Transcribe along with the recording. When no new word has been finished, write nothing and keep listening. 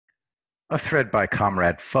A thread by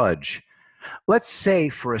Comrade Fudge. Let's say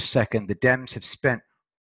for a second the Dems have spent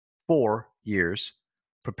 4 years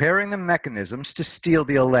preparing the mechanisms to steal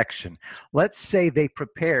the election. Let's say they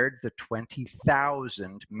prepared the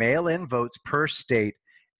 20,000 mail-in votes per state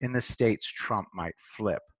in the states Trump might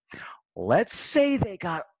flip. Let's say they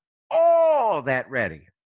got all that ready.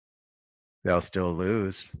 They'll still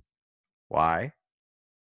lose. Why?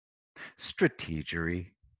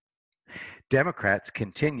 Strategery. Democrats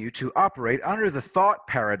continue to operate under the thought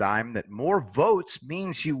paradigm that more votes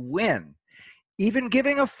means you win. Even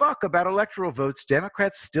giving a fuck about electoral votes,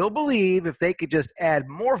 Democrats still believe if they could just add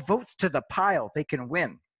more votes to the pile, they can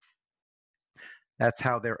win. That's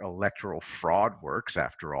how their electoral fraud works,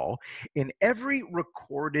 after all. In every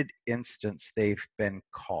recorded instance they've been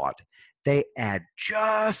caught, they add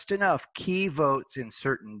just enough key votes in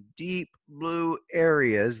certain deep blue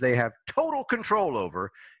areas they have total control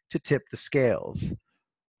over to tip the scales.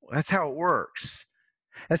 That's how it works.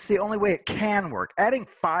 That's the only way it can work. Adding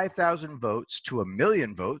 5,000 votes to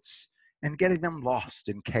 1,000,000 votes and getting them lost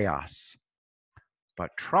in chaos.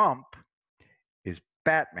 But Trump is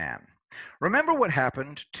Batman. Remember what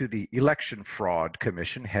happened to the Election Fraud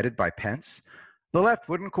Commission headed by Pence? The left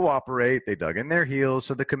wouldn't cooperate. They dug in their heels,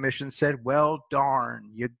 so the commission said, well,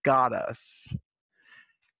 darn, you got us.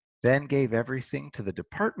 Then gave everything to the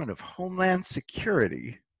Department of Homeland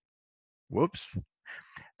Security. Whoops.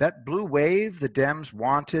 That blue wave the Dems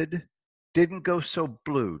wanted didn't go so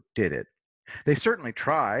blue, did it? They certainly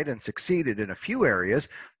tried and succeeded in a few areas,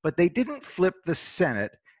 but they didn't flip the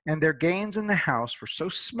Senate, and their gains in the House were so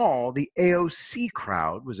small the AOC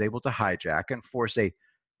crowd was able to hijack and force a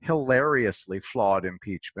hilariously flawed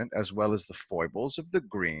impeachment, as well as the foibles of the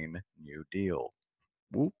Green New Deal.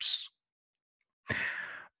 Whoops.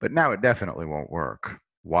 But now it definitely won't work.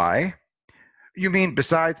 Why? You mean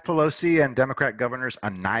besides Pelosi and Democrat governors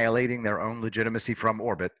annihilating their own legitimacy from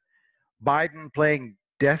orbit, Biden playing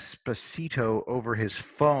Despacito over his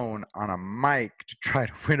phone on a mic to try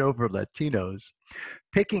to win over Latinos,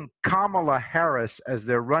 picking Kamala Harris as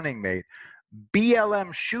their running mate,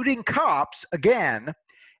 BLM shooting cops again,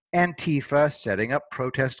 Antifa setting up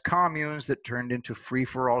protest communes that turned into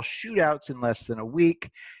free-for-all shootouts in less than a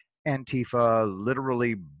week, Antifa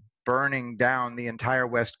literally burning down the entire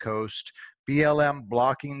West Coast, BLM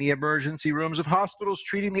blocking the emergency rooms of hospitals,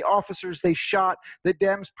 treating the officers they shot, the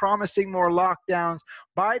Dems promising more lockdowns,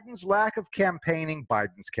 Biden's lack of campaigning,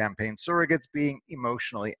 Biden's campaign surrogates being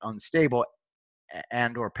emotionally unstable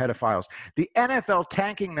and or pedophiles, the NFL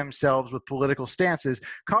tanking themselves with political stances,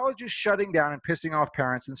 colleges shutting down and pissing off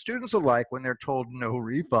parents and students alike when they're told no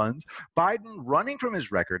refunds, Biden running from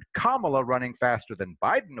his record, Kamala running faster than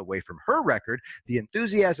Biden away from her record, the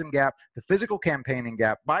enthusiasm gap, the physical campaigning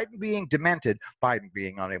gap, Biden being demented, Biden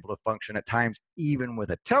being unable to function at times even with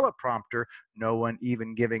a teleprompter, no one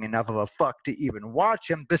even giving enough of a fuck to even watch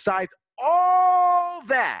him. Besides all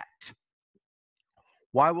that,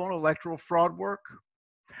 why won't electoral fraud work?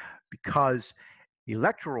 Because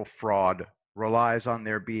electoral fraud relies on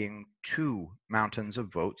there being two mountains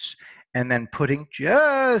of votes and then putting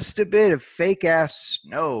just a bit of fake-ass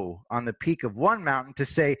snow on the peak of one mountain to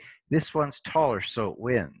say, this one's taller, so it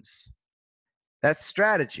wins. That's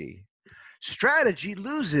strategy. Strategy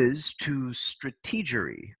loses to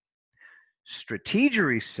strategery.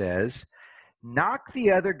 Strategery says, knock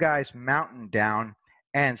the other guy's mountain down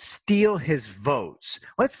and steal his votes.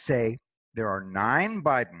 Let's say there are 9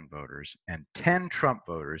 Biden voters and 10 Trump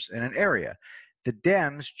voters in an area. The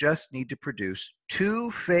Dems just need to produce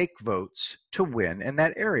 2 fake votes to win in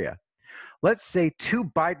that area. Let's say 2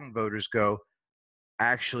 Biden voters go,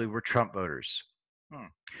 actually, we're Trump voters.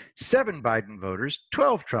 7 Biden voters,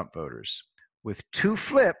 12 Trump voters. With 2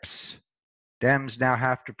 flips, Dems now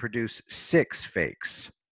have to produce 6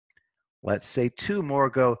 fakes. Let's say 2 more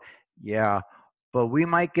go, yeah, but we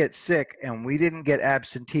might get sick and we didn't get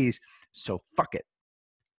absentees, so fuck it.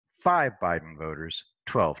 5 Biden voters,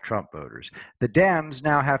 12 Trump voters. The Dems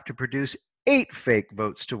now have to produce 8 fake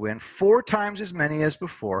votes to win, 4 times as many as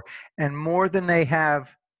before, and more than they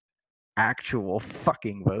have actual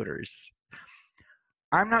fucking voters.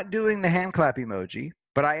 I'm not doing the hand clap emoji,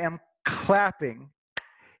 but I am clapping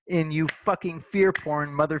in you fucking fear porn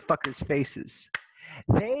motherfuckers' faces.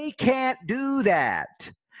 They can't do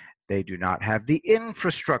that. They do not have the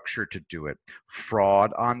infrastructure to do it.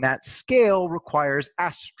 Fraud on that scale requires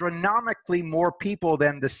astronomically more people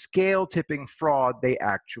than the scale-tipping fraud they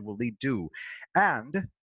actually do. And,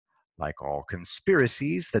 like all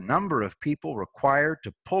conspiracies, the number of people required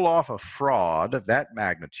to pull off a fraud of that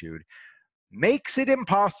magnitude makes it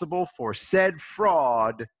impossible for said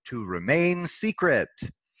fraud to remain secret.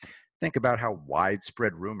 Think about how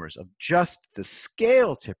widespread rumors of just the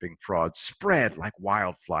scale-tipping fraud spread like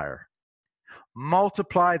wildfire.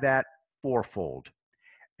 Multiply that fourfold,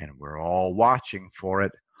 and we're all watching for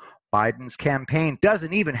it. Biden's campaign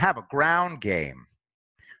doesn't even have a ground game.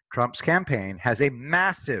 Trump's campaign has a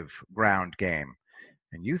massive ground game.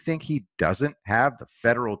 And you think he doesn't have the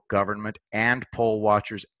federal government and poll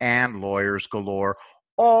watchers and lawyers galore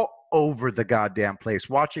all over the goddamn place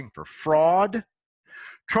watching for fraud?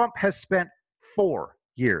 Trump has spent 4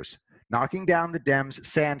 years knocking down the Dems'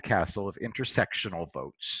 sandcastle of intersectional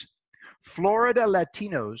votes. Florida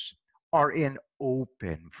Latinos are in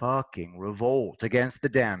open fucking revolt against the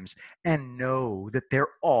Dems and know that they're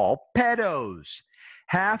all pedos.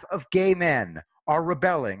 Half of gay men are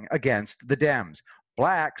rebelling against the Dems.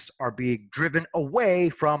 Blacks are being driven away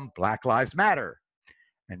from Black Lives Matter.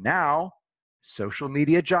 And now, social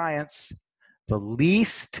media giants, the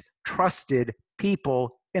least trusted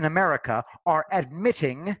people in America, are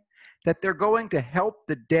admitting that they're going to help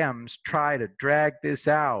the Dems try to drag this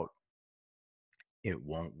out. It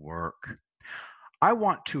won't work. I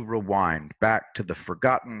want to rewind back to the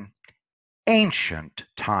forgotten ancient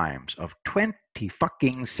times of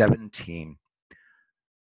 2017.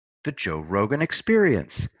 The Joe Rogan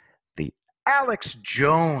Experience, the Alex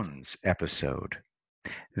Jones episode.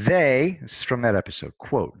 This is from that episode,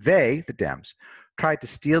 quote, they, the Dems, tried to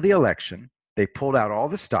steal the election. They pulled out all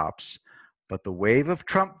the stops, but the wave of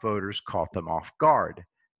Trump voters caught them off guard.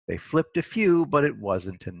 They flipped a few, but it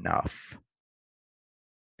wasn't enough.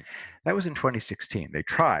 That was in 2016. They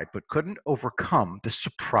tried, but couldn't overcome the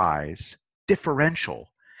surprise differential.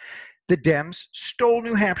 The Dems stole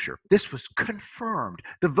New Hampshire. This was confirmed.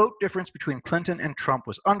 The vote difference between Clinton and Trump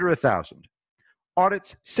was under 1,000.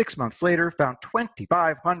 Audits 6 months later found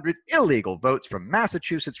 2,500 illegal votes from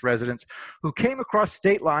Massachusetts residents who came across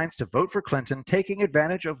state lines to vote for Clinton, taking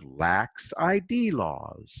advantage of lax ID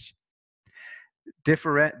laws.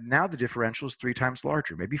 Now the differential is 3 times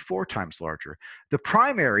larger, maybe 4 times larger. The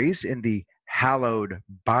primaries in the hallowed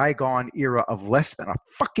bygone era of less than a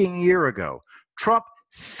fucking year ago, Trump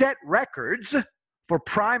set records for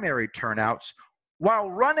primary turnouts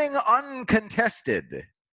while running uncontested.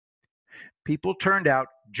 People turned out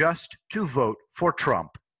just to vote for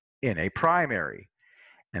Trump in a primary.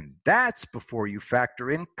 And that's before you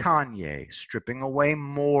factor in Kanye stripping away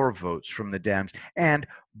more votes from the Dems and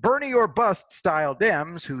Bernie or bust style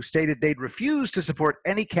Dems who stated they'd refuse to support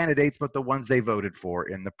any candidates but the ones they voted for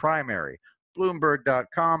in the primary.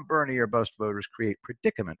 Bloomberg.com, Bernie or bust voters create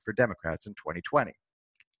predicament for Democrats in 2020.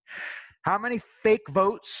 How many fake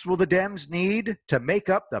votes will the Dems need to make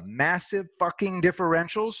up the massive fucking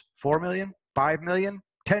differentials? 4 million, 5 million,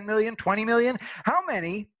 10 million, 20 million? How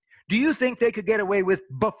many do you think they could get away with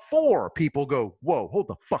before people go, whoa, hold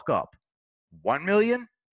the fuck up? 1 million?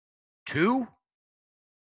 2?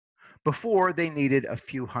 Before they needed a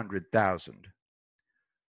few 100,000.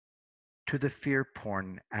 To the fear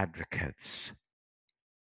porn advocates,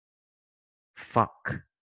 fuck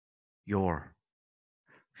your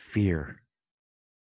fear.